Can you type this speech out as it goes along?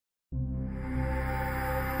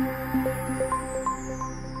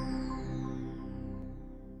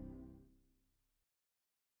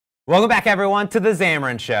Welcome back, everyone, to the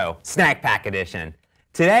Xamarin Show, Snack Pack Edition.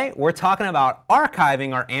 Today, we're talking about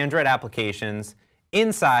archiving our Android applications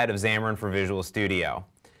inside of Xamarin for Visual Studio.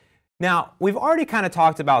 Now, we've already kind of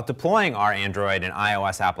talked about deploying our Android and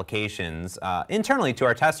iOS applications internally to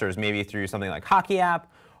our testers, maybe through something like Hockey App,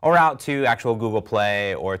 or out to actual Google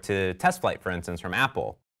Play, or to TestFlight, for instance, from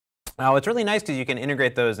Apple. Now, it's really nice because you can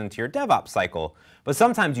integrate those into your DevOps cycle, but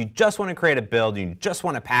sometimes you just want to create a build, you just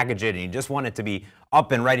want to package it, and you just want it to be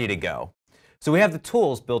up and ready to go. So we have the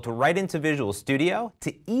tools built right into Visual Studio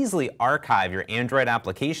to easily archive your Android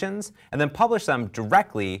applications and then publish them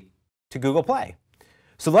directly to Google Play.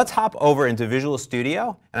 So let's hop over into Visual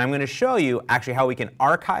Studio, and I'm going to show you actually how we can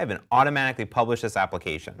archive and automatically publish this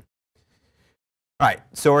application. All right,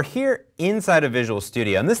 so we're here inside of Visual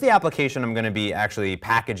Studio, and this is the application I'm going to be actually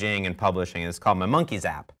packaging and publishing. It's called my Monkeys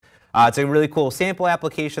app. It's a really cool sample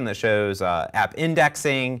application that shows app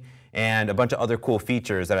indexing and a bunch of other cool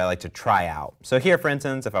features that I like to try out. So here, for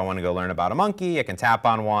instance, if I want to go learn about a monkey, I can tap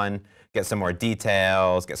on one, get some more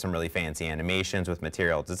details, get some really fancy animations with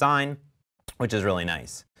material design, which is really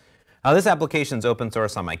nice. This application is open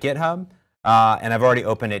source on my GitHub. And I've already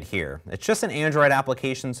opened it here. It's just an Android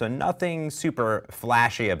application, so nothing super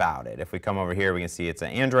flashy about it. If we come over here, we can see it's an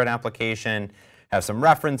Android application, have some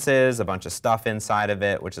references, a bunch of stuff inside of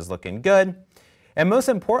it, which is looking good. And most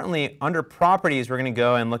importantly, under Properties, we're going to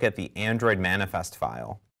go and look at the Android manifest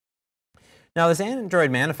file. Now, this Android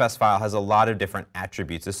manifest file has a lot of different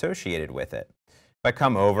attributes associated with it. If I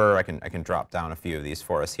come over, I can drop down a few of these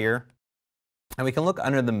for us here. And we can look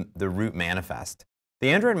under the root manifest. The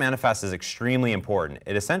Android manifest is extremely important.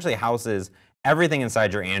 It essentially houses everything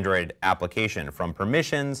inside your Android application, from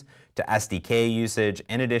permissions to SDK usage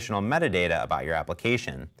and additional metadata about your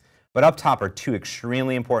application. But up top are two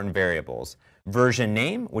extremely important variables: version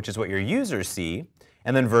name, which is what your users see,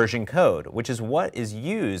 and then version code, which is what is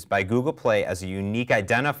used by Google Play as a unique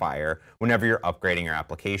identifier whenever you're upgrading your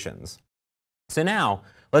applications. So now,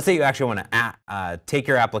 let's say you actually want to take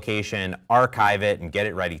your application, archive it, and get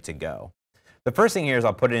it ready to go. The first thing here is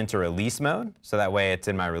I'll put it into release mode, so that way it's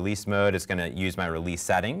in my release mode. It's going to use my release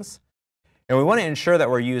settings. And we want to ensure that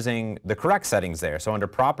we're using the correct settings there. So under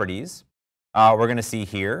Properties, we're going to see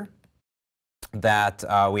here that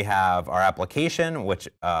we have our application, which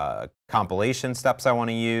compilation steps I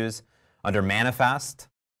want to use. Under Manifest,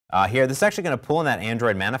 here, this is actually going to pull in that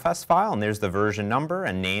Android manifest file, and there's the version number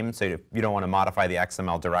and name, so you don't want to modify the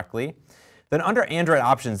XML directly. Then under Android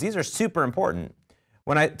options, these are super important.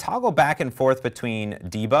 When I toggle back and forth between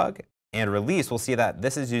debug and release, we'll see that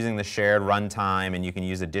this is using the shared runtime, and you can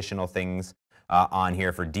use additional things on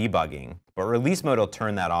here for debugging. But release mode will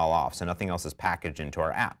turn that all off, so nothing else is packaged into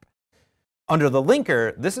our app. Under the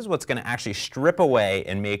linker, this is what's going to actually strip away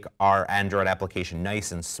and make our Android application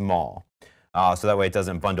nice and small. So that way it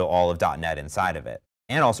doesn't bundle all of .NET inside of it,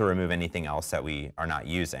 and also remove anything else that we are not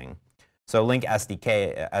using. So link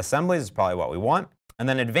SDK assemblies is probably what we want. And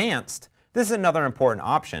then advanced, this is another important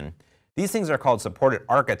option. These things are called supported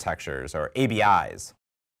architectures, or ABIs.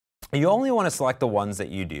 You only want to select the ones that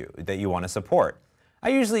you want to support. I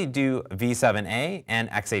usually do V7A and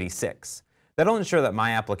x86. That'll ensure that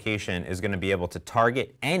my application is going to be able to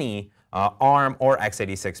target any ARM or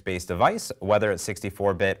x86-based device, whether it's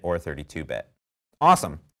 64-bit or 32-bit.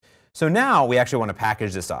 Awesome. So now we actually want to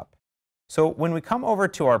package this up. So when we come over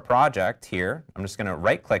to our project here, I'm just going to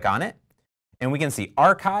right-click on it, and we can see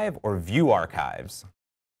Archive or View Archives.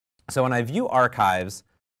 So when I view Archives,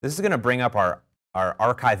 this is going to bring up our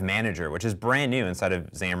Archive Manager, which is brand new inside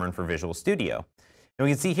of Xamarin for Visual Studio. And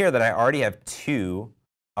we can see here that I already have 2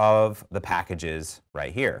 of the packages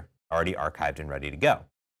right here, already archived and ready to go.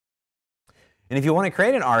 And if you want to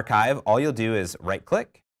create an archive, all you'll do is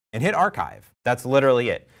right-click and hit Archive. That's literally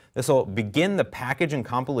it. This will begin the package and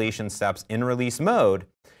compilation steps in release mode,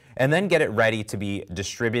 and then get it ready to be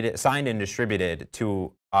distributed, signed and distributed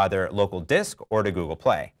to either local disk or to Google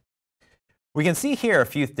Play. We can see here a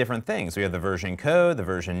few different things. We have the version code, the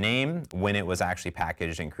version name, when it was actually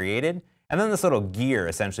packaged and created, and then this little gear,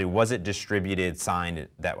 essentially, was it distributed, signed,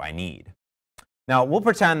 that I need. Now, we'll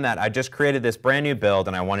pretend that I just created this brand new build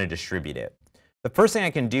and I want to distribute it. The first thing I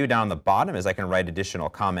can do down the bottom is I can write additional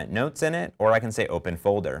comment notes in it, or I can say Open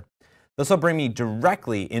Folder. This will bring me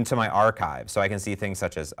directly into my archive, so I can see things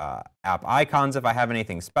such as app icons if I have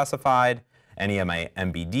anything specified, any of my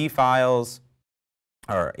MBD files,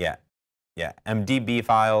 or MDB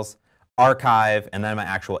files, archive, and then my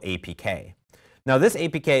actual APK. Now this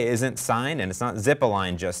APK isn't signed and it's not zip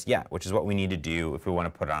aligned just yet, which is what we need to do if we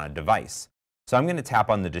want to put it on a device. So I'm going to tap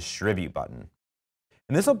on the Distribute button.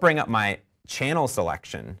 And this will bring up my channel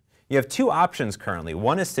selection. You have two options currently.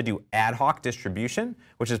 One is to do ad hoc distribution,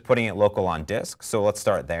 which is putting it local on disk. So let's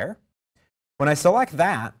start there. When I select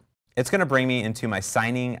that, it's going to bring me into my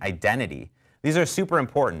signing identity. These are super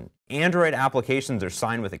important. Android applications are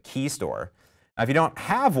signed with a key store. Now, if you don't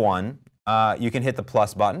have one, you can hit the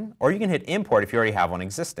plus button, or you can hit import if you already have one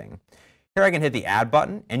existing. Here I can hit the add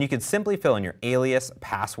button, and you can simply fill in your alias,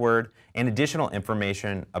 password, and additional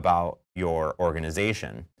information about your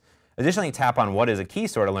organization. Additionally, tap on what is a key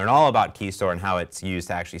store to learn all about key store and how it's used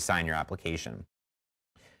to actually sign your application.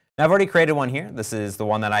 Now, I've already created one here. This is the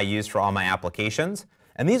one that I use for all my applications.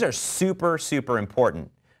 And these are super, super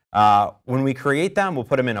important. When we create them, we'll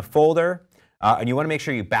put them in a folder. And you want to make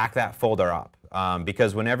sure you back that folder up.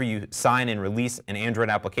 Because whenever you sign and release an Android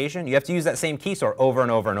application, you have to use that same key store over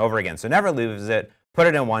and over and over again. So never lose it. Put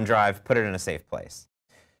it in OneDrive. Put it in a safe place.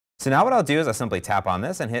 So now what I'll do is I'll simply tap on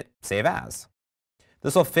this and hit Save As.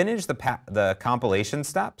 This will finish the compilation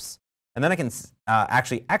steps. And then I can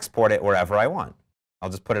actually export it wherever I want. I'll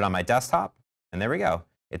just put it on my desktop. And there we go.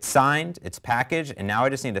 It's signed. It's packaged. And now I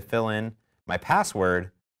just need to fill in my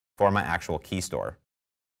password for my actual key store.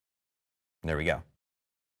 There we go.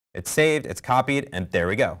 It's saved, it's copied, and there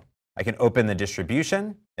we go. I can open the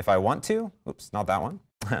distribution if I want to. Oops, not that one.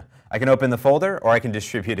 I can open the folder, or I can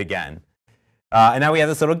distribute again. And now we have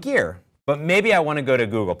this little gear. But maybe I want to go to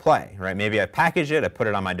Google Play, right? Maybe I package it, I put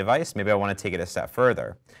it on my device. Maybe I want to take it a step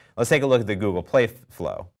further. Let's take a look at the Google Play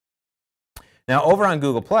flow. Now, over on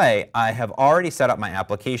Google Play, I have already set up my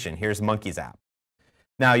application. Here's Monkey's app.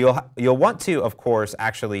 Now, you'll want to, of course,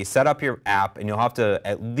 actually set up your app, and you'll have to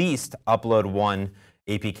at least upload one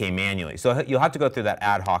APK manually. So you'll have to go through that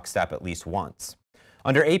ad hoc step at least once.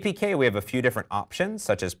 Under APK, we have a few different options,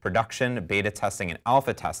 such as production, beta testing, and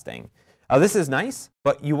alpha testing. This is nice,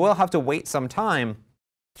 but you will have to wait some time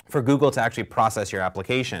for Google to actually process your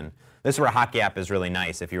application. This is where Hotkey app is really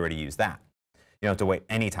nice if you were to use that. You don't have to wait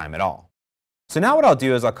any time at all. So now what I'll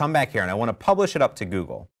do is I'll come back here, and I want to publish it up to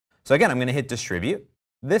Google. So again, I'm going to hit Distribute.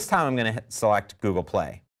 This time I'm going to select Google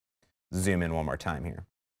Play. Zoom in one more time here.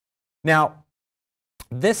 Now,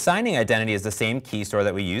 this signing identity is the same key store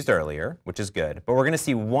that we used earlier, which is good, but we're going to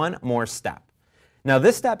see one more step. Now,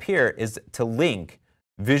 this step here is to link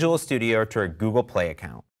Visual Studio to our Google Play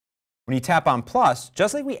account. When you tap on plus,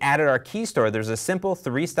 just like we added our key store, there's a simple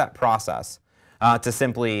three-step process to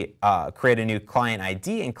simply create a new client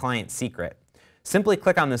ID and client secret. Simply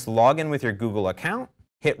click on this login with your Google account,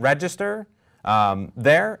 hit register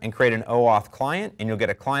there, and create an OAuth client, and you'll get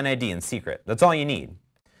a client ID and secret. That's all you need.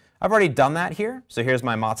 I've already done that here. So here's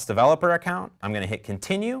my Mott's developer account. I'm going to hit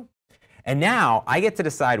continue. And now I get to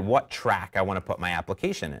decide what track I want to put my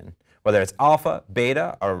application in, whether it's alpha,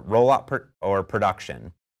 beta, or rollout or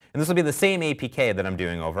production. And this will be the same APK that I'm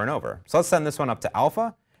doing over and over. So let's send this one up to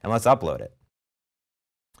alpha, and let's upload it.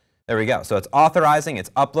 There we go. So it's authorizing,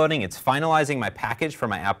 it's uploading, it's finalizing my package for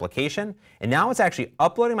my application. And now it's actually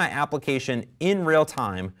uploading my application in real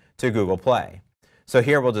time to Google Play. So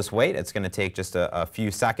here we'll just wait. It's going to take just a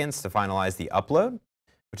few seconds to finalize the upload,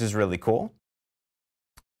 which is really cool.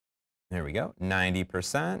 There we go,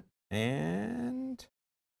 90% and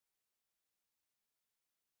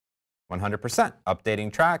 100%.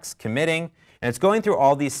 Updating tracks, committing, and it's going through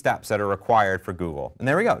all these steps that are required for Google. And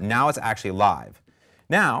there we go. Now it's actually live.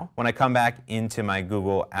 Now, when I come back into my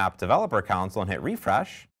Google App Developer Console and hit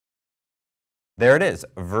refresh, there it is,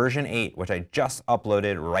 version 8, which I just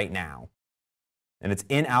uploaded right now. And it's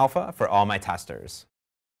in alpha for all my testers.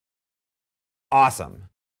 Awesome.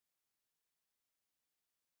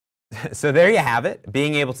 So there you have it,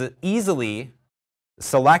 being able to easily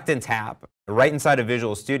select and tap right inside of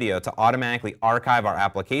Visual Studio to automatically archive our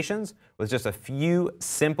applications with just a few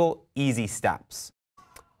simple, easy steps.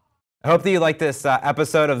 I hope that you liked this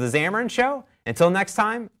episode of The Xamarin Show. Until next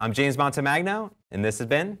time, I'm James Montemagno, and this has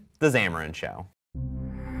been The Xamarin Show.